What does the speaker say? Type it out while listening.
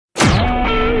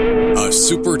A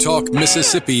Super Talk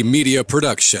Mississippi media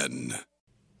production.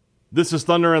 This is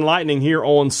Thunder and Lightning here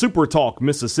on Super Talk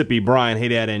Mississippi. Brian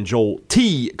Haydad and Joel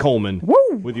T. Coleman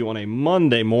with you on a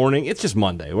Monday morning. It's just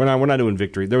Monday. We're not doing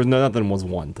victory. Nothing was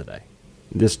won today.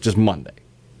 Just Monday.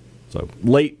 So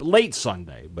late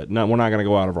Sunday, but no, we're not going to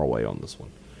go out of our way on this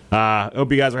one. Hope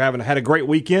you guys had a great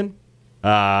weekend.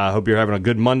 Hope you're having a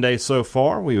good Monday so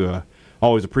far. We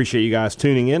always appreciate you guys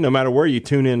tuning in, no matter where you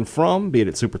tune in from, be it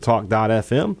at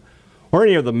supertalk.fm or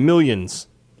any of the millions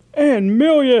and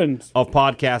millions of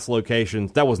podcast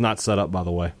locations. That was not set up, by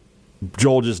the way.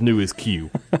 Joel just knew his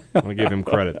cue. I'm going to give him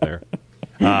credit there.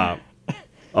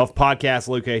 Of podcast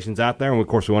locations out there. And, of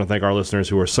course, we want to thank our listeners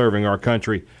who are serving our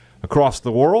country across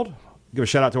the world. Give a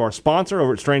shout-out to our sponsor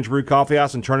over at Strange Brew Coffee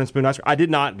House and Churn and Spoon Ice Cream. I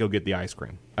did not go get the ice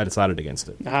cream. I decided against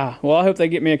it. Well, I hope they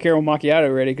get me a caramel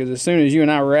macchiato ready, because as soon as you and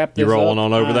I wrap this You're rolling up,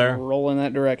 on over there? roll in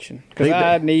that direction. Because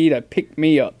I need a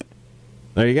pick-me-up.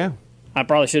 There you go. I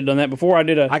probably should have done that before I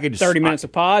did 30 minutes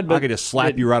of pod. But I could just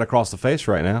slap you right across the face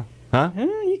right now. Huh?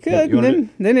 You could.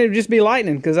 Then it would just be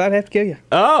lightning, because I'd have to kill you.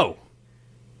 Oh,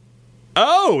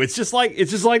 it's just like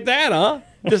that, huh?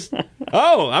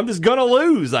 I'm just gonna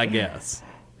lose, I guess.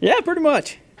 Yeah, pretty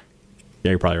much. Yeah,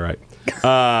 you're probably right.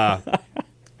 All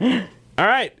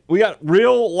right, we got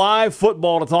real live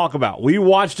football to talk about. We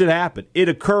watched it happen. It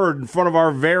occurred in front of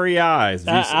our very eyes.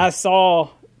 I saw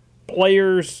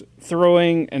players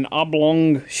throwing an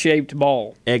oblong-shaped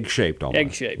ball. Egg-shaped almost.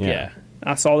 Egg-shaped, yeah.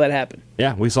 I saw that happen.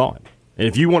 Yeah, we saw it. And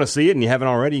if you want to see it and you haven't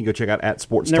already, you can go check out at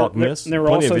Sports Talk Miss. There were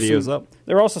Plenty also of videos up.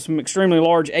 There are also some extremely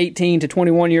large 18 to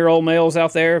 21-year-old males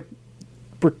out there,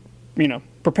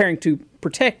 preparing to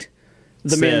protect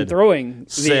the men throwing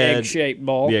the egg-shaped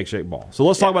ball. The egg-shaped ball. So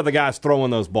let's talk about the guys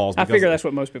throwing those balls. I figure that's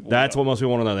what most people want. That's what most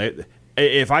people want to know.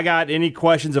 If I got any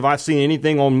questions, if I've seen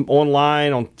anything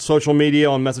online, on social media,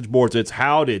 on message boards, it's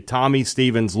how did Tommy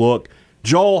Stevens look?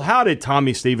 Joel, how did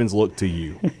Tommy Stevens look to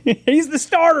you? He's the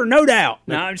starter, no doubt.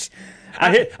 No,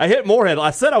 I hit Moorhead.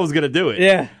 I said I was going to do it.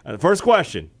 Yeah. First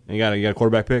question. You got a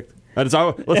quarterback picked? Let's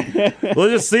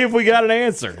just see if we got an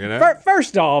answer.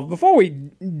 First off, before we,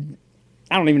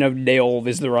 I don't even know if delve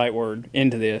is the right word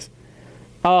into this.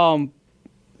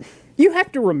 You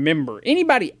have to remember,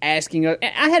 anybody asking us,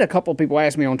 I had a couple of people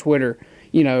ask me on Twitter,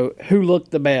 who looked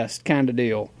the best kind of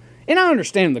deal. And I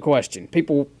understand the question.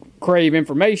 People crave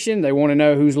information. They want to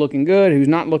know who's looking good, who's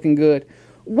not looking good.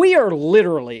 We are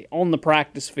literally on the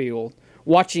practice field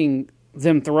watching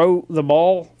them throw the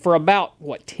ball for about,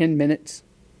 10 minutes?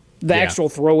 The actual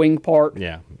throwing part.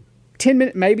 Yeah. 10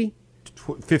 minutes, maybe?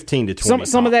 15 to 20.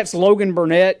 Some of that's Logan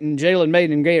Burnett and Jalen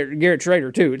Maiden and Garrett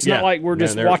Schrader, too. It's not like we're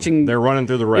just watching. They're running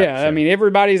through the reps. Yeah, I mean,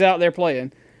 everybody's out there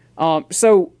playing.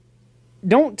 So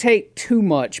don't take too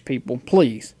much, people,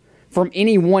 please, from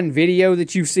any one video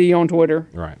that you see on Twitter.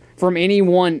 Right. From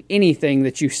anything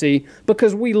that you see,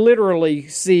 because we literally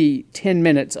see 10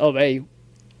 minutes of a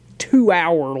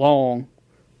 2-hour-long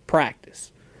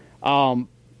practice. For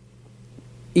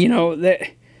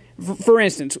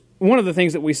instance, one of the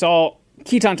things that we saw,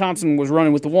 Keaton Thompson was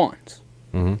running with the ones.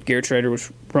 Mm-hmm. Garrett Schrader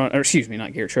was running,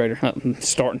 not Garrett Schrader,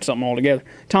 starting something altogether.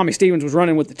 Tommy Stevens was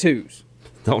running with the twos.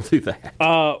 Don't do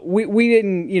that. We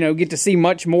didn't, get to see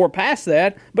much more past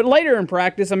that. But later in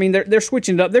practice, I mean, they're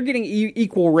switching it up. They're getting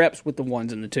equal reps with the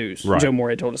ones and the twos. Right. Joe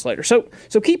Moorhead told us later. So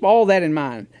keep all that in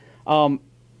mind.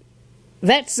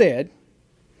 That said,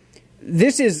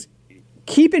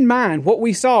 keep in mind what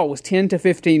we saw was 10 to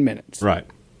 15 minutes. Right.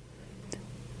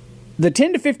 The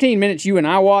 10 to 15 minutes you and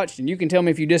I watched, and you can tell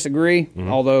me if you disagree,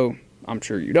 although I'm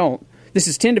sure you don't. This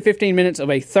is 10 to 15 minutes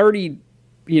of a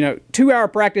 2-hour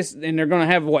practice, and they're going to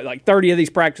have, 30 of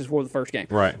these practices before the first game.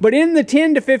 Right. But in the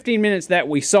 10 to 15 minutes that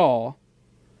we saw,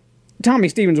 Tommy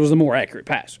Stevens was the more accurate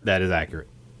passer. That is accurate.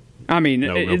 I mean,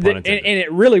 no pun intended. And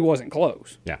it really wasn't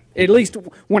close. Yeah. At least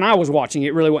when I was watching,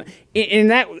 it really wasn't.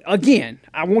 And that, again,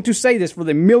 I want to say this for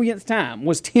the millionth time,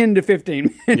 was 10 to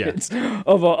 15 minutes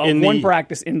of one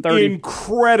practice in 30.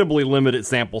 Incredibly limited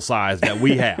sample size that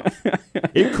we have.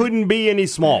 It couldn't be any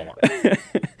smaller.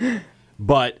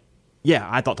 But, yeah,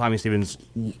 I thought Tommy Stevens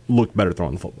looked better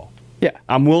throwing the football. Yeah.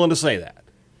 I'm willing to say that.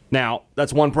 Now,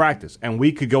 that's one practice, and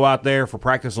we could go out there for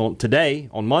practice today,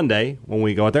 on Monday, when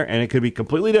we go out there, and it could be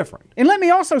completely different. And let me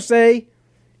also say,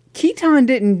 Keaton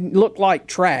didn't look like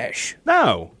trash.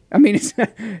 No. I mean,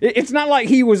 it's not like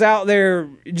he was out there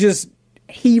just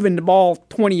heaving the ball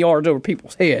 20 yards over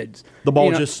people's heads. The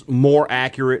ball just more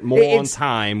accurate, more on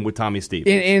time with Tommy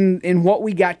Stevens. In what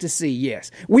we got to see, yes.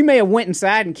 We may have went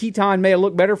inside, and Keaton may have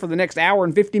looked better for the next hour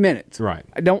and 50 minutes. Right.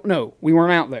 I don't know. We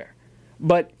weren't out there.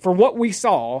 But for what we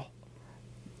saw,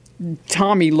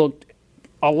 Tommy looked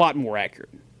a lot more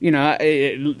accurate.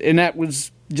 And that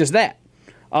was just that.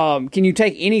 Can you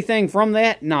take anything from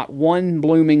that? Not one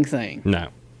blooming thing. No.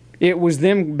 It was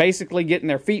them basically getting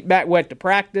their feet back wet to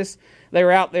practice. They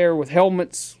were out there with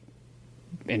helmets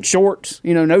and shorts,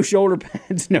 no shoulder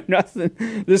pads, no nothing.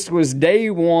 This was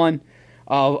day one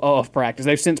of practice.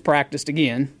 They've since practiced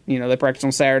again. They practiced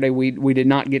on Saturday. We did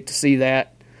not get to see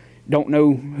that. Don't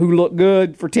know who looked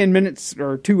good for 10 minutes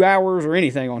or 2 hours or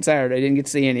anything on Saturday. Didn't get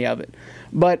to see any of it.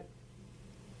 But,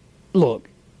 look,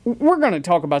 we're going to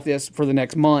talk about this for the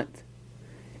next month.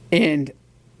 And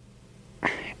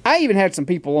I even had some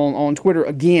people on Twitter,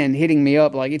 again, hitting me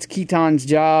up like, it's Keaton's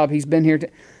job. He's been here.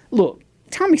 Look,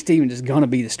 Tommy Stevens is going to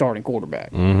be the starting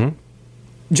quarterback. Mm-hmm.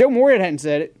 Joe Moorhead hadn't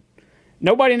said it.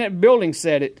 Nobody in that building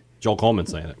said it. Joel Coleman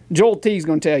saying it. Joel T is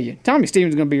going to tell you. Tommy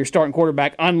Stevens is going to be your starting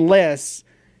quarterback unless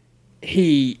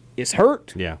he is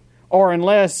hurt. Yeah. Or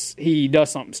unless he does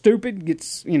something stupid,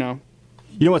 gets. You know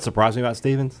what surprised me about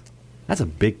Stevens? That's a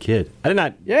big kid. I did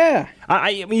not. Yeah.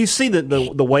 I mean, you see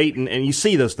the weight and you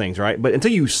see those things, right? But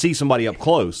until you see somebody up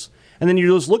close, and then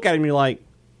you just look at him and you're like,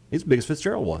 he's as big as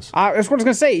Fitzgerald was. That's what I was going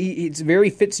to say. It's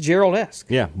very Fitzgerald-esque.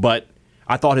 Yeah, but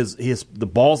I thought the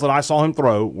balls that I saw him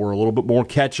throw were a little bit more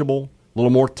catchable, a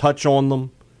little more touch on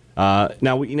them.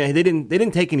 Now, they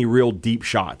didn't take any real deep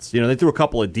shots. They threw a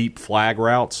couple of deep flag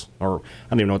routes, or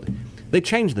I don't even know. They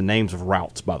changed the names of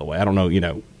routes, by the way. I don't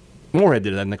know. Moorhead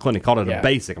did that in the clinic, called it a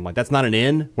basic. I'm like, that's not an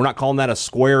in. We're not calling that a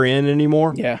square in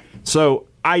anymore. Yeah. So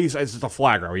it's just a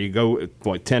flag route where you go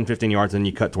like 10, 15 yards and then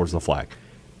you cut towards the flag.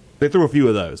 They threw a few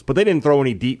of those, but they didn't throw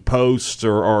any deep posts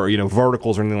or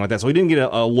verticals or anything like that. So he didn't get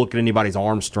a look at anybody's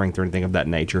arm strength or anything of that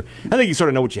nature. I think you sort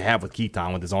of know what you have with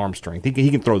Keaton with his arm strength. He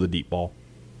can throw the deep ball.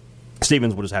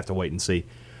 Stevens will just have to wait and see.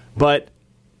 But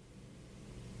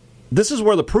this is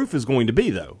where the proof is going to be,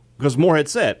 though. Because Moorhead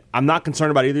said, I'm not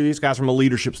concerned about either of these guys from a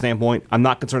leadership standpoint. I'm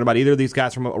not concerned about either of these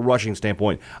guys from a rushing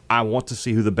standpoint. I want to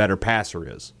see who the better passer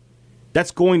is. That's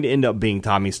going to end up being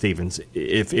Tommy Stevens.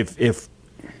 If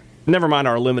never mind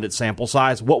our limited sample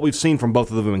size, what we've seen from both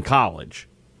of them in college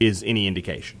is any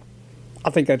indication.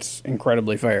 I think that's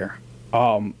incredibly fair.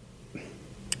 I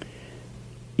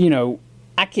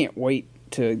can't wait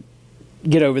to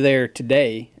get over there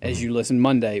today as you listen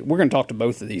Monday. We're going to talk to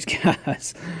both of these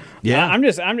guys. Yeah. I'm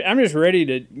just ready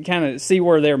to kind of see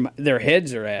where their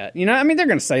heads are at. They're going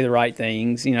to say the right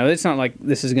things. It's not like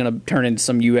this is going to turn into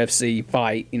some UFC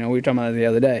fight. We were talking about it the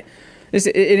other day. It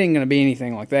ain't going to be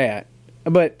anything like that.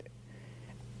 But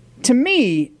to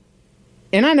me,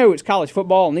 and I know it's college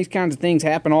football and these kinds of things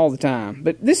happen all the time,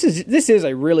 but this is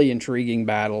a really intriguing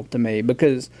battle to me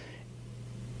because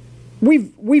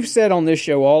We've said on this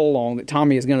show all along that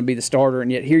Tommy is going to be the starter,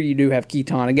 and yet here you do have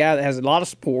Keaton, a guy that has a lot of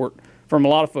support from a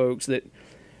lot of folks that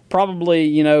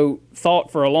probably,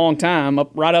 thought for a long time,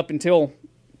 right up until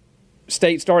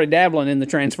State started dabbling in the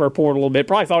transfer portal a little bit,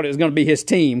 probably thought it was going to be his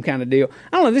team kind of deal.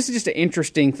 I don't know, this is just an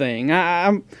interesting thing.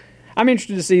 I'm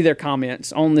interested to see their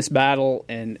comments on this battle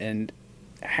and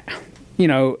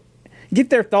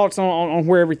get their thoughts on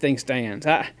where everything stands.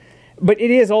 But it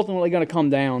is ultimately going to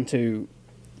come down to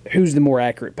who's the more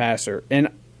accurate passer. And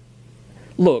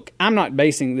look, I'm not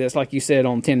basing this, like you said,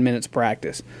 on 10 minutes of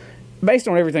practice. Based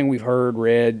on everything we've heard,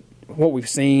 read, what we've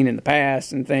seen in the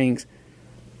past and things,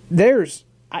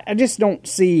 I just don't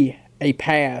see a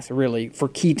path, really, for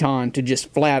Keaton to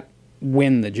just flat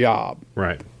win the job.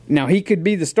 Right. Now, he could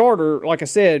be the starter, like I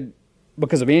said,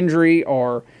 because of injury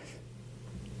or,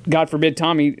 God forbid,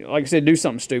 Tommy, like I said, do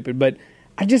something stupid. But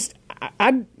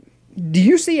do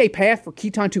you see a path for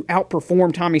Keaton to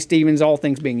outperform Tommy Stevens, all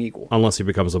things being equal? Unless he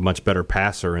becomes a much better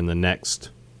passer in the next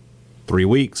 3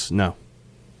 weeks, no.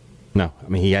 I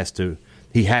mean, he has to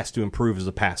improve as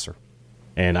a passer,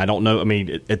 and I don't know. I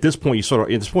mean, at this point, at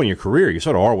this point in your career, you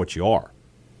sort of are what you are.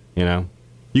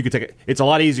 You could take it's a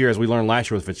lot easier, as we learned last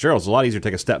year with Fitzgerald. It's a lot easier to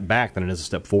take a step back than it is a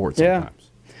step forward sometimes.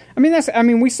 Yeah. I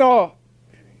mean, we saw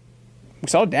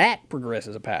Dak progress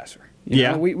as a passer.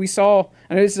 We saw.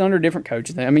 I know this is under different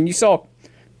coaches. I mean, you saw.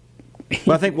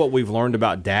 But I think what we've learned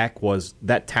about Dak was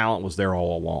that talent was there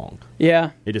all along.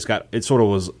 Yeah. It sort of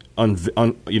was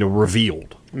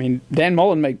revealed. I mean, Dan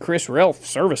Mullen made Chris Relf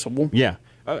serviceable. Yeah,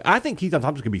 I think Keaton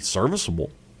Thompson could be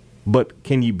serviceable, but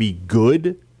can you be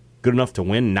good enough to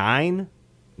win 9?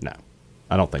 No,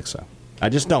 I don't think so. I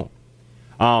just don't.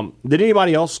 Did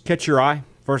anybody else catch your eye?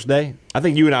 First day, I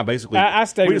think you and I basically. I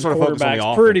stayed with sort of quarterbacks the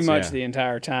offense, pretty much the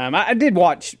entire time. I did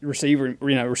watch receiving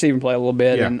play a little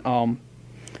bit, and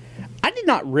I did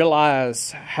not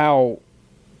realize how.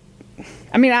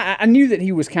 I mean, I knew that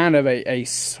he was kind of a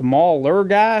smaller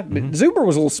guy, but Zuber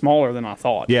was a little smaller than I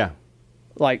thought. Yeah,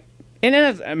 like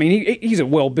And he's a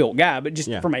well-built guy, but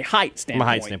just from a height standpoint. From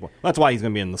a height standpoint. That's why he's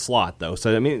going to be in the slot, though.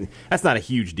 So, I mean, that's not a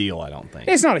huge deal, I don't think.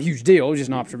 It's not a huge deal. It's just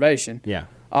an observation. Yeah.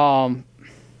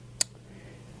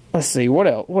 Let's see. What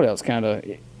else kind of...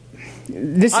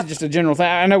 This is just a general thing.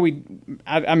 I know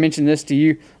I mentioned this to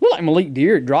you. Looked like Malik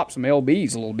Deer dropped some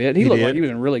LBs a little bit. He looked like he was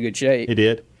in really good shape. He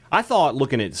did. I thought,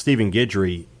 looking at Stephen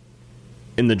Guidry,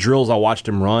 in the drills I watched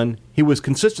him run, he was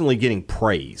consistently getting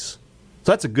praise.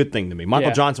 So that's a good thing to me.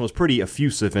 Michael Johnson was pretty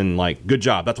effusive and like, good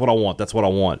job. That's what I want. That's what I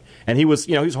want. And he was,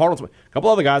 he was hard on a couple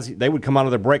other guys. They would come out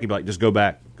of their break and be like, just go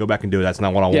back and do it. That's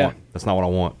not what I want. That's not what I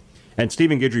want. And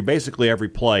Stephen Guidry, basically every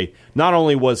play, not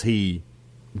only was he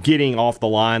getting off the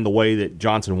line the way that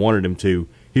Johnson wanted him to,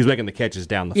 he was making the catches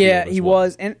down the field. Yeah, he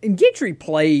was. And Guidry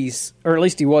plays, or at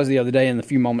least he was the other day in the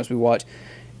few moments we watched,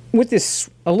 with this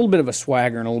a little bit of a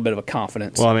swagger and a little bit of a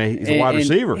confidence. Well, I mean, he's a wide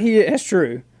receiver. That's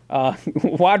true.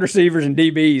 Wide receivers and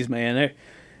DBs, man,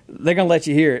 they're going to let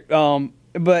you hear it.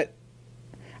 But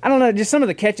I don't know, just some of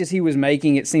the catches he was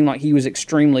making, it seemed like he was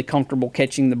extremely comfortable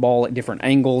catching the ball at different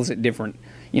angles, at different,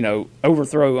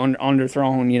 overthrow,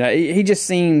 underthrown. He just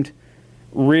seemed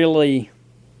really,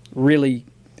 really,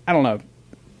 I don't know,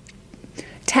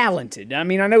 talented. I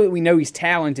mean, I know that we know he's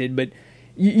talented, but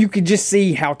you could just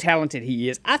see how talented he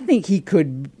is. I think he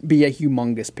could be a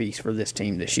humongous piece for this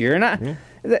team this year. And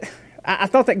I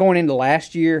thought that going into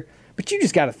last year, but you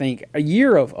just got to think a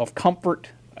year of comfort,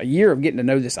 a year of getting to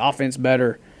know this offense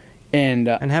better, and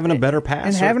having a better passer.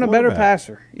 And having a better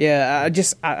passer. Yeah,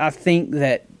 I think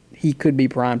that he could be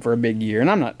primed for a big year.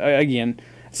 And I'm not, again,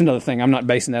 it's another thing. I'm not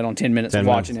basing that on 10 minutes of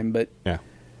watching him, but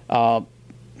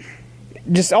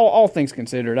just all things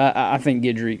considered, I think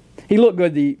Guidry, he looked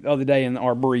good the other day in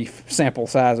our brief sample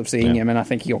size of seeing him, and I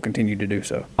think he'll continue to do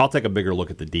so. I'll take a bigger look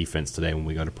at the defense today when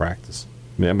we go to practice.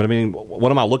 Yeah, but I mean,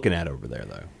 what am I looking at over there,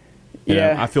 though?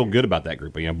 I feel good about that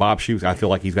group. Bob Shoes, I feel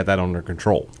like he's got that under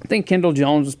control. I think Kendall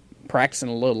Jones was practicing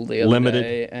a little the other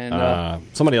day. And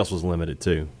somebody else was limited,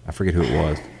 too. I forget who it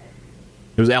was.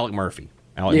 It was Alec Murphy.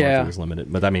 Murphy was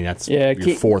limited. But, I mean, that's your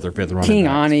fourth or fifth running King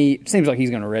Ani, seems like he's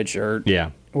going to redshirt.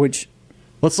 Yeah. Which...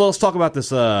 Let's talk about this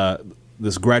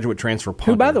graduate transfer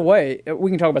punter. Who, by the way,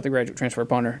 we can talk about the graduate transfer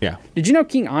punter. Yeah. Did you know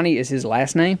King Ani is his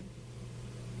last name?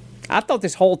 I thought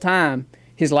this whole time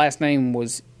his last name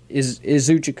was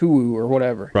Izuchukwu or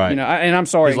whatever. Right. And I'm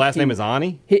sorry. His last name is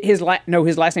Ani? His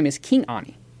last name is King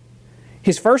Ani.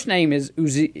 His first name is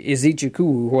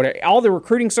Izuchukwu. Whatever. All the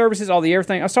recruiting services, all the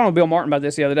everything. I was talking with Bill Martin about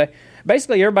this the other day.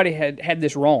 Basically, everybody had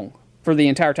this wrong for the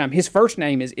entire time. His first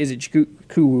name is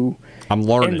Izuchukwu. I'm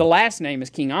learning. And the last name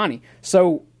is King Ani.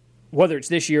 So whether it's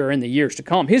this year or in the years to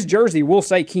come, his jersey will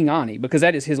say King Ani because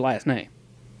that is his last name.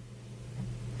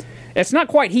 It's not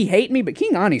quite he hate me, but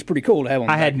King Ani's pretty cool to have on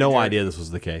the I had no jersey. idea this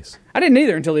was the case. I didn't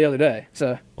either until the other day.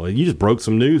 So well, you just broke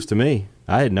some news to me.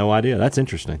 I had no idea. That's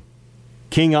interesting.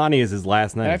 King Ani is his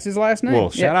last name. That's his last name. Well,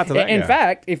 shout out to that guy. In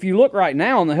fact, if you look right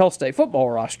now on the Health State football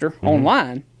roster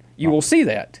online, you will see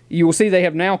that. You will see they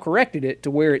have now corrected it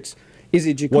to where it's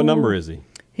Izuchukwu. What number is he?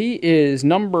 He is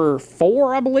number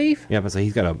 4, I believe. Yeah, but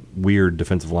he's got a weird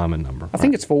defensive lineman number. I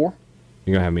think it's 4.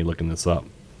 You're going to have me looking this up.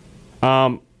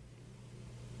 Any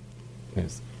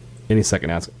second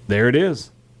now. There it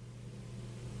is.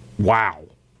 Wow.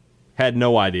 Had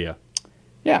no idea.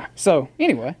 Yeah, so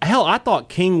anyway. Hell, I thought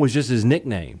King was just his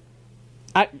nickname.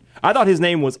 I thought his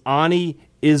name was Ani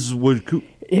Izuchukwu.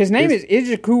 His name is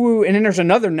Izuchukwu, and then there's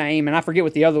another name, and I forget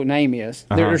what the other name is.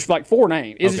 There's like 4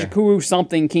 names. Izuchukwu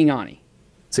something King Ani.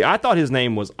 See, I thought his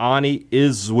name was Ani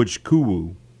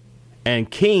Izuchukwu, and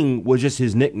King was just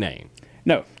his nickname.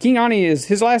 No, King Ani is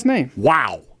his last name.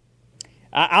 Wow.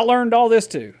 I learned all this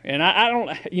too, and I don't,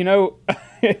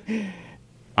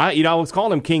 I was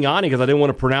calling him King Ani because I didn't want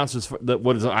to pronounce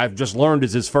what I've just learned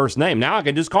is his first name. Now I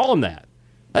can just call him that.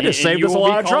 That just saved us a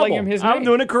lot of trouble. I'm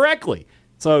doing it correctly.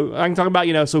 So I can talk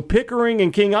about, so Pickering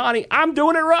and King Ani, I'm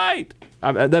doing it right.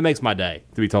 That makes my day,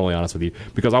 to be totally honest with you,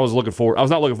 because I was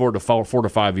not looking forward to 4 to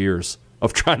 5 years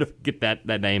of trying to get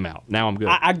that name out. Now I'm good.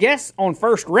 I guess on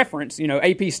first reference,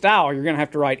 AP style, you're going to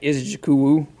have to write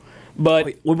Izuchukwu.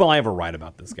 But what will I ever write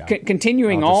about this guy?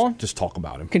 Continuing on, just talk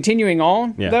about him. Continuing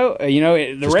on, though,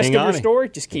 the just rest King of Ani. your story,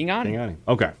 just King Ani. King Ani.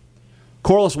 Okay.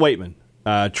 Corliss Waitman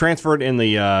transferred in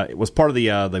the. It was part of the.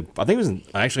 I think it was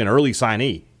actually an early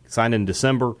signee. Signed in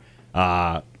December.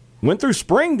 Went through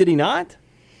spring, did he not?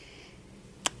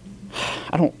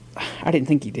 I didn't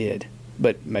think he did,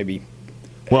 but maybe.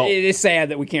 Well, it is sad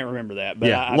that we can't remember that. But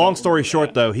yeah. Long story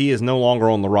short, though, he is no longer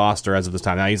on the roster as of this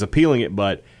time. Now he's appealing it,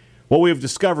 but. What we have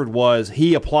discovered was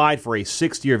he applied for a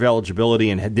 6th year of eligibility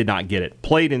and did not get it.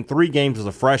 Played in 3 games as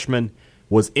a freshman,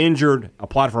 was injured,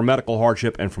 applied for medical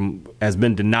hardship, and has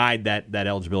been denied that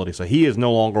eligibility. So he is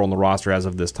no longer on the roster as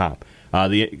of this time.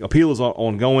 The appeal is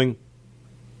ongoing.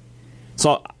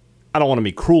 So I don't want to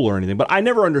be cruel or anything, but I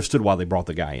never understood why they brought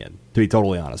the guy in, to be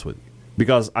totally honest with you.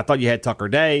 Because I thought you had Tucker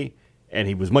Day, and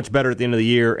he was much better at the end of the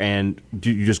year, and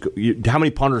how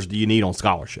many punters do you need on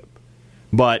scholarship?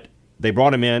 But they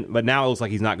brought him in, but now it looks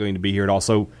like he's not going to be here at all.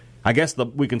 So I guess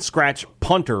we can scratch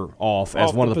punter off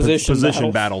as one of the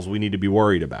position battles we need to be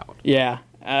worried about. Yeah.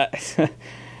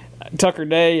 Tucker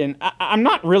Day, and I'm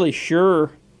not really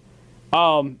sure.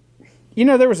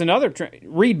 There was another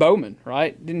Reed Bowman,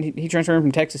 right? Didn't he transfer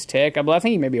from Texas Tech? I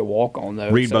think he may be a walk-on, though.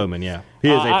 Reed Bowman, yeah. He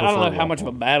is I don't know how much of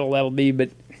a battle that'll be,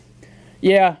 but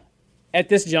yeah, at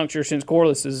this juncture, since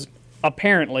Corliss is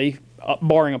apparently,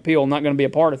 barring appeal, not going to be a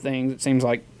part of things, it seems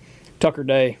like Tucker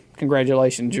Day,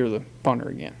 congratulations, you're the punter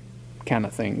again, kind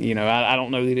of thing. I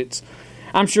don't know that it's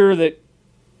 – I'm sure that,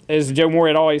 as Joe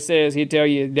Moorhead always says, he'd tell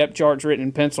you depth chart's written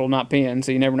in pencil, not pen,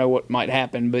 so you never know what might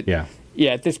happen. But, yeah,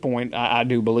 at this point, I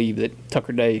do believe that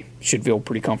Tucker Day should feel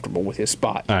pretty comfortable with his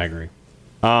spot. I agree.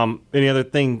 Any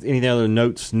other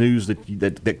notes, news that you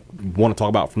want to talk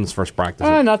about from this first practice?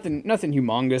 Nothing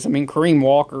humongous. I mean, Kareem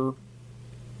Walker.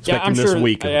 I'm sure this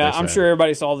week. I'm sure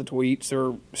everybody saw the tweets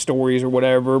or stories or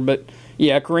whatever. But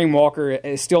yeah, Kareem Walker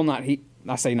is still not.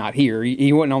 I say not here.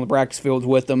 He wasn't on the practice fields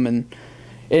with them,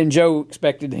 and Joe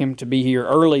expected him to be here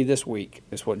early this week.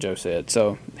 Is what Joe said.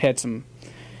 So had some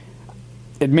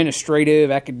administrative,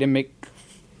 academic,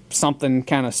 something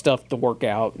kind of stuff to work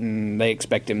out, and they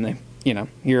expect him to.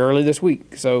 Here early this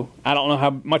week. So I don't know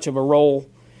how much of a role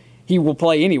he will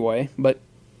play anyway, but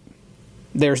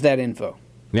there's that info.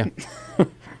 Yeah.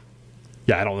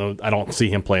 Yeah, I don't know. I don't see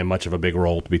him playing much of a big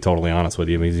role, to be totally honest with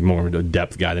you. I mean, he's more of a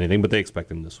depth guy than anything, but they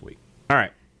expect him this week. All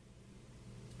right.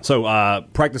 So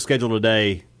practice schedule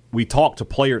today, we talked to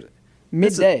players.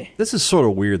 Midday. This is sort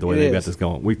of weird the way they've got this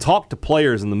going. We talk to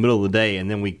players in the middle of the day,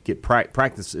 and then we get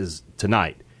practice is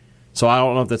tonight. So I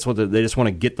don't know if that's what they just want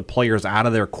to get the players out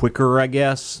of there quicker, I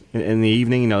guess, in the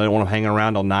evening. They don't want them hanging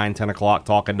around till 9, 10 o'clock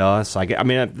talking to us. I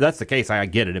mean, if that's the case, I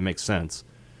get it. It makes sense.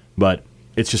 But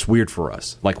it's just weird for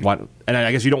us. And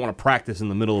I guess you don't want to practice in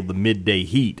the middle of the midday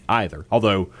heat either.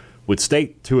 Although, with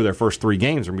State, 2 of their first 3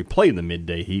 games are going to be played in the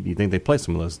midday heat. You think they play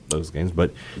some of those games.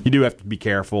 But you do have to be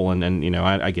careful, and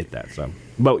I get that. So,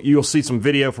 but you'll see some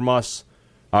video from us,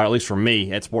 or at least from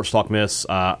me, at Sports Talk Miss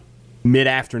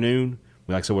mid-afternoon.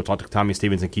 Like I said, we'll talk to Tommy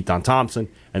Stevens and Keaton Thompson,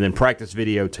 and then practice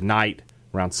video tonight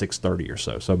around 6:30 or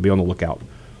so. So be on the lookout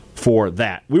for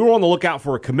that. We were on the lookout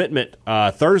for a commitment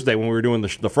Thursday when we were doing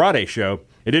the Friday show.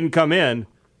 It didn't come in,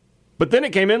 but then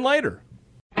it came in later.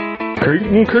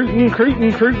 Creighton, Creighton,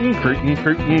 Creighton, Creighton, Creighton,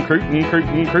 Creighton, Creighton,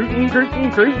 Creighton, Creighton,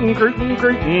 Creighton, Creighton, Creighton,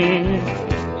 Creighton.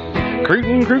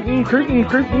 Creighton, Creighton, Creighton,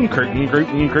 Creighton, Creighton,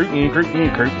 Creighton, Creighton, Creighton,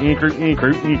 Creighton, Creighton,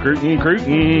 Creighton,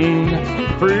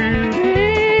 Creighton, Creighton.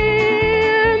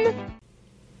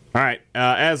 All right,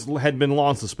 as had been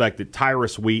long suspected,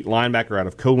 Tyrus Wheat, linebacker out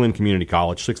of Colin Community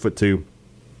College, 6'2",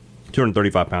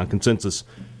 235-pound consensus,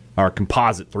 or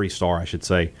composite 3-star, I should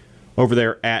say, over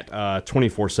there at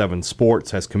 24/7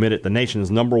 Sports, has committed the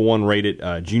nation's #1 rated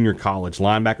junior college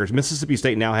linebackers. Mississippi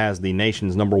State now has the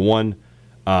nation's #1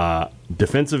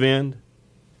 defensive end,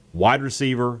 wide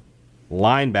receiver,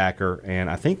 linebacker, and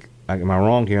I think, am I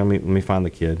wrong here? Let me find the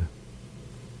kid.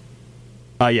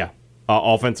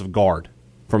 Offensive guard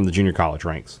from the junior college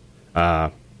ranks,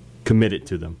 committed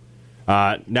to them.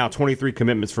 Now 23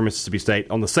 commitments for Mississippi State.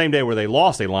 On the same day where they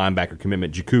lost a linebacker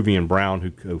commitment, Jacovian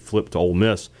Brown, who flipped to Ole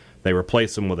Miss, they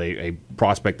replaced him with a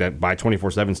prospect that by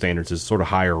 24/7 standards is sort of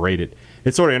higher rated.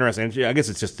 It's sort of interesting. I guess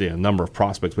it's just the number of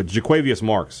prospects, but Jaquavius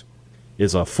Marks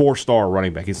is a 4-star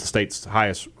running back. He's the state's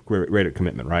highest rated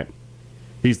commitment, right?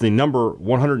 He's the number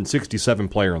 167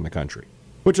 player in the country,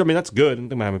 which, I mean, that's good. I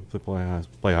think I have to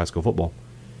play high school football.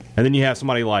 And then you have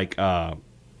somebody like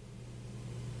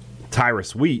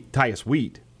Tyrus Wheat,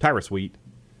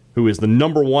 who is the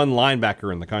number 1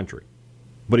 linebacker in the country,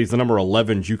 but he's the number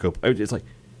 11 JUCO. It's like,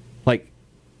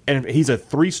 and he's a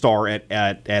 3-star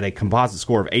at a composite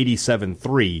score of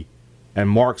 87.3, and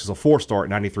Marks is a 4-star at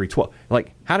 93.12.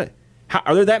 Like, how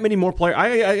are there that many more players?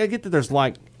 I get that there's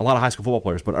like a lot of high school football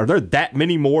players, but are there that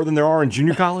many more than there are in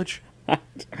junior college?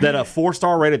 That a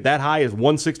 4-star rated that high is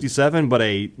 167, but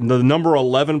the number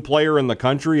 11 player in the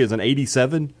country is an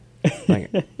 87.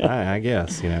 I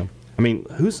guess, I mean,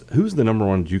 who's the number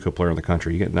 1 JUCO player in the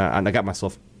country? I got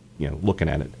myself, looking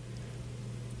at it.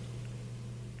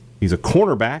 He's a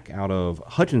cornerback out of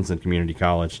Hutchinson Community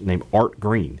College named Art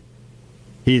Green.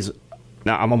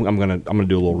 I'm gonna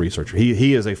do a little research.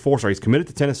 He is a 4-star. He's committed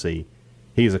to Tennessee.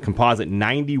 He is a composite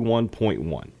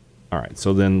 91.1. All right,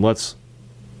 so then let's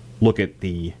look at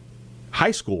the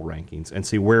high school rankings and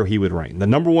see where he would rank. The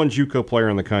number one JUCO player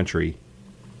in the country,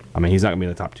 I mean, he's not going to be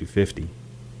in the top 250.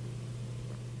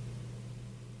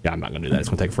 Yeah, I'm not going to do that. It's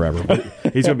going to take forever. But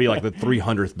he's going to be like the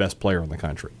 300th best player in the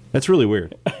country. That's really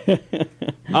weird.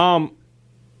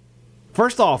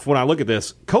 First off, when I look at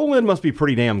this, Colin must be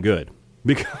pretty damn good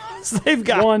because they've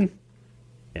got One.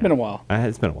 Yeah. Been a while.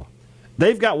 It's been a while.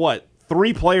 They've got what?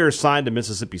 3 players signed to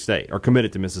Mississippi State or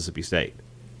committed to Mississippi State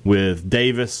with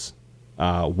Davis,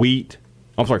 Wheat.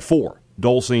 I'm sorry, 4.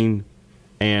 Dolcine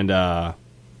and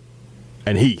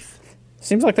Heath.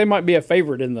 Seems like they might be a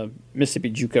favorite in the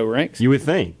Mississippi JUCO ranks. You would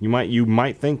think. You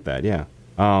might think that, yeah.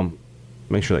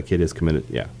 Make sure that kid is committed.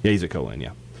 Yeah, he's at Colin,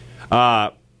 yeah.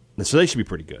 So they should be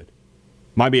pretty good.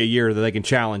 Might be a year that they can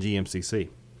challenge EMCC.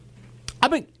 I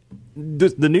think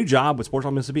the new job with Sports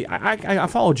on Mississippi, I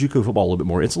follow JUCO football a little bit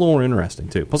more. It's a little more interesting,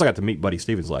 too. Plus, I got to meet Buddy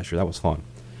Stevens last year. That was fun.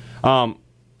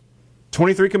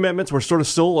 23 commitments. We're sort of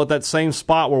still at that same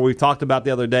spot where we talked about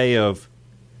the other day of,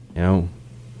 what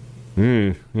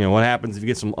happens if you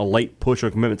get a late push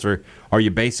of commitments, or are you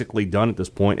basically done at this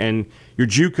point? And your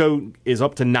JUCO is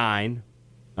up to 9.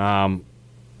 I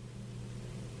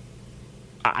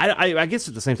guess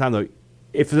at the same time, though,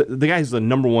 if the guy who's the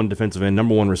number one defensive end,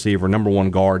 number one receiver, number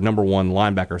one guard, number one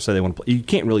linebacker say they want to play, you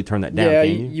can't really turn that down, Yeah,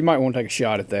 can you? you might want to take a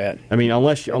shot at that. I mean,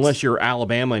 unless you're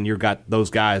Alabama and you've got those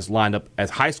guys lined up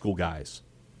as high school guys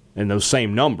and those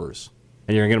same numbers,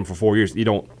 and you're going to get them for 4 years, you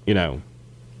don't,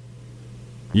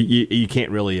 you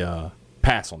can't really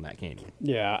pass on that, can you?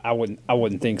 Yeah, I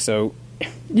wouldn't think so.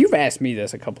 You've asked me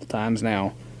this a couple times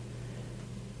now.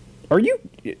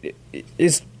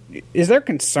 Is there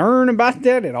concern about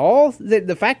that at all?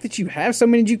 The fact that you have so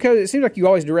many JUCOs, it seems like you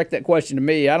always direct that question to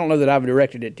me. I don't know that I've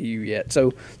directed it to you yet.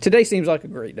 So today seems like a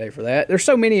great day for that. There's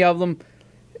so many of them.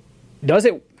 Does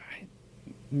it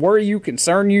worry you,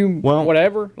 concern you,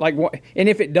 whatever? Like, what? And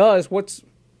if it does,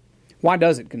 why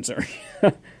does it concern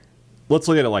you? Let's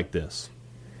look at it like this.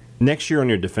 Next year on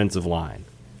your defensive line,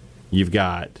 you've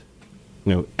got,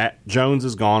 Jones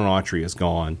is gone, Autry is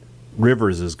gone.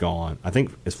 Rivers is gone. I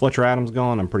think, is Fletcher Adams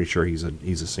gone? I'm pretty sure he's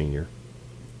a senior.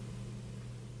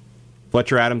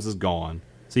 Fletcher Adams is gone.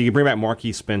 So you can bring back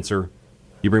Marquise Spencer.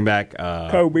 You bring back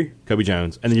Kobe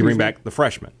Jones. And then you bring back the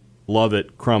freshmen.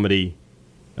 Lovett, Crumity,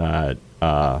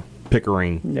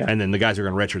 Pickering. Yeah. And then the guys who are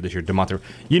going to redshirt this year, DeMonte.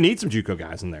 You need some JUCO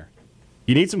guys in there.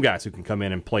 You need some guys who can come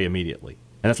in and play immediately.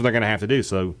 And that's what they're going to have to do.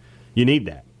 So you need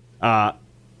that.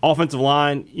 Offensive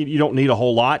line, you don't need a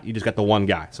whole lot. You just got the one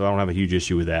guy. So I don't have a huge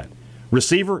issue with that.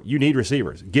 Receiver, you need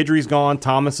receivers. Guidry's gone.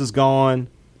 Thomas is gone.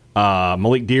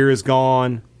 Malik Deer is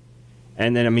gone.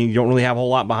 And then, you don't really have a whole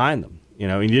lot behind them. You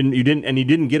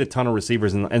didn't get a ton of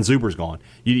receivers, and Zuber's gone.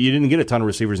 You didn't get a ton of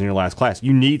receivers in your last class.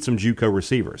 You need some JUCO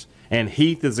receivers. And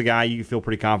Heath is a guy you feel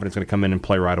pretty confident is going to come in and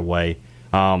play right away.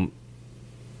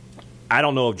 I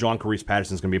don't know if John Carice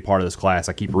Patterson is going to be a part of this class.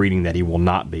 I keep reading that he will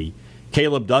not be.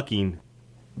 Caleb Ducking,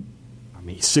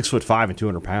 he's 6'5" and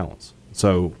 200 pounds.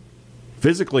 So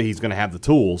physically, he's going to have the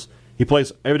tools. He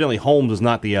plays. Evidently, Holmes is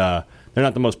not they're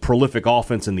not the most prolific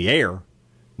offense in the air,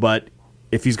 but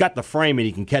if he's got the frame and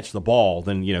he can catch the ball,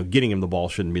 then getting him the ball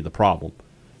shouldn't be the problem.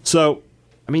 So,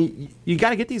 you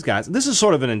got to get these guys. This is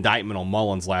sort of an indictment on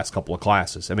Mullen's last couple of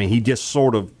classes. He just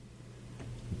sort of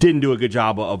didn't do a good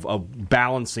job of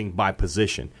balancing by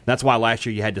position. That's why last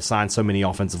year you had to sign so many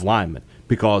offensive linemen,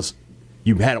 because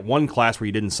you had one class where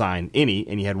you didn't sign any,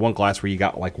 and you had one class where you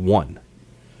got like one.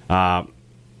 Now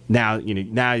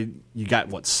you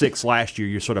got 6 last year.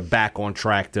 You're sort of back on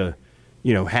track to,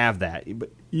 have that. But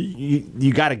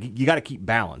you got to keep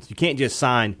balance. You can't just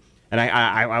sign. And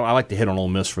I like to hit on Ole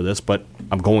Miss for this, but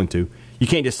I'm going to. You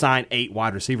can't just sign 8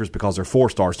 wide receivers because they're 4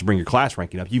 stars to bring your class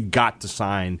ranking up. You've got to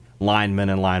sign linemen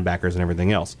and linebackers and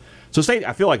everything else. So State,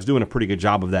 I feel like, is doing a pretty good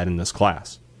job of that in this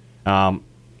class.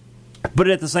 But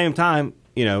at the same time,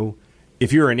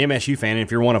 if you're an MSU fan and if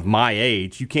you're one of my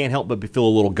age, you can't help but feel a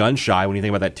little gun-shy when you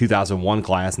think about that 2001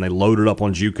 class and they loaded up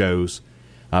on JUCOs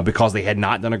because they had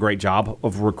not done a great job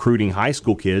of recruiting high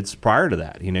school kids prior to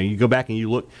that. You go back and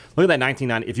you look at that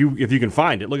 1990. If you can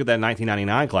find it, look at that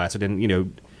 1999 class. It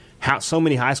didn't, how so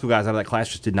many high school guys out of that class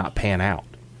just did not pan out,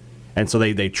 and so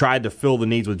they tried to fill the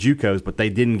needs with JUCOs, but they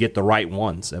didn't get the right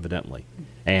ones evidently.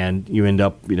 And you end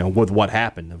up, with what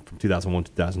happened from 2001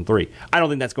 to 2003. I don't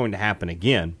think that's going to happen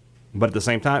again. But at the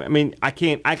same time,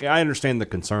 I understand the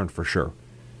concern for sure.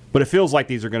 But it feels like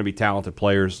these are going to be talented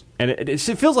players. And it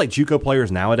feels like JUCO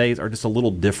players nowadays are just a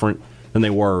little different than they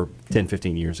were 10,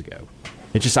 15 years ago.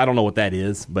 It's just, I don't know what that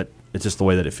is, but it's just the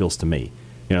way that it feels to me.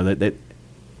 The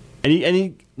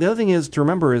other thing is to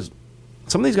remember is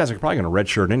some of these guys are probably going to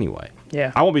redshirt anyway.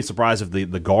 Yeah. I won't be surprised if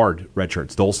the guard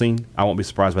redshirts Dulcine. I won't be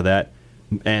surprised by that.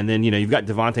 And then, you've got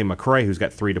Devontae McCray, who's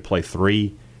got 3 to play 3.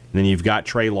 And then you've got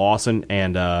Trey Lawson,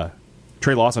 and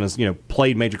Trey Lawson has,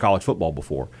 played major college football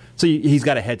before. So he's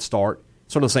got a head start,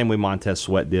 sort of the same way Montez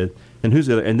Sweat did. And who's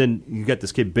the other? And then you got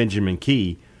this kid, Benjamin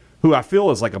Key, who I feel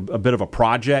is like a bit of a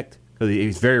project because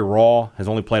he's very raw, has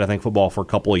only played, I think, football for a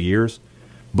couple of years.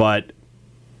 But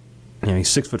he's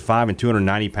 6'5" and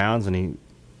 290 pounds, and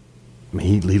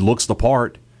he looks the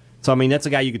part. So, that's a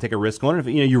guy you can take a risk on. If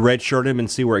you redshirt him and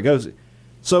see where it goes.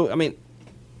 So,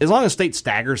 as long as State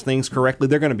staggers things correctly,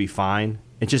 they're going to be fine.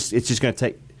 It's just going to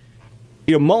take.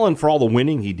 Mullen, for all the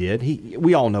winning he did,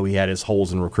 we all know he had his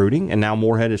holes in recruiting, and now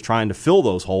Moorhead is trying to fill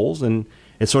those holes, and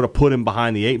it sort of put him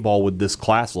behind the 8 ball with this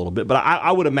class a little bit. But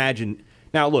I would imagine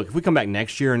now. Look, if we come back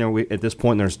next year and at this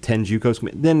point there's 10 JUCOs,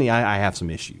 then I have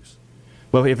some issues.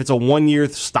 But if it's a 1-year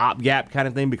stopgap kind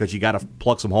of thing because you got to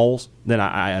plug some holes, then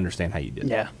I understand how you did.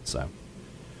 Yeah. So,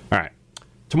 all right.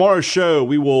 Tomorrow's show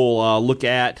we will look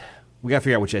at. We got to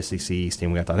figure out which SEC East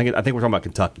team we got. I think we're talking about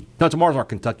Kentucky. No, tomorrow's our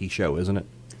Kentucky show, isn't it?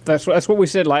 That's what we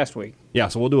said last week. Yeah,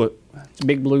 so we'll do it. It's a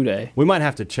big blue day. We might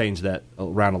have to change that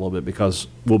around a little bit because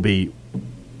we'll be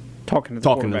talking to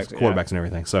quarterbacks and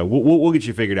everything. So we'll get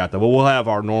you figured out, though. But we'll have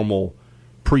our normal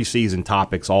preseason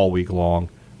topics all week long.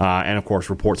 And, of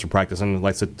course, reports from practice. And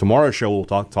like I said, tomorrow's show we'll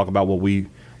talk about what we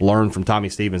learned from Tommy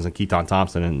Stevens and Keaton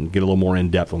Thompson and get a little more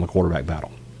in-depth on the quarterback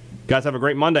battle. Guys, have a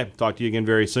great Monday. Talk to you again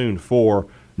very soon. For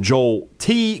Joel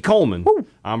T. Coleman,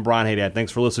 I'm Brian Haydad.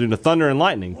 Thanks for listening to Thunder and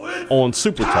Lightning on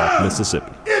Super Talk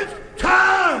Mississippi. It's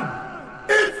time!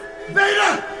 It's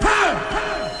Vader time!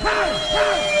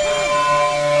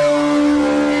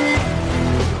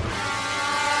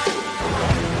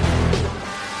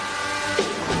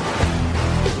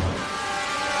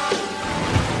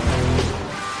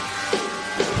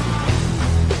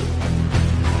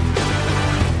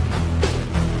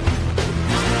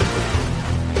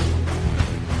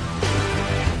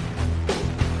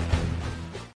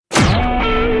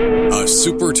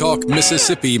 Super Talk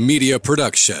Mississippi Media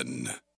Production.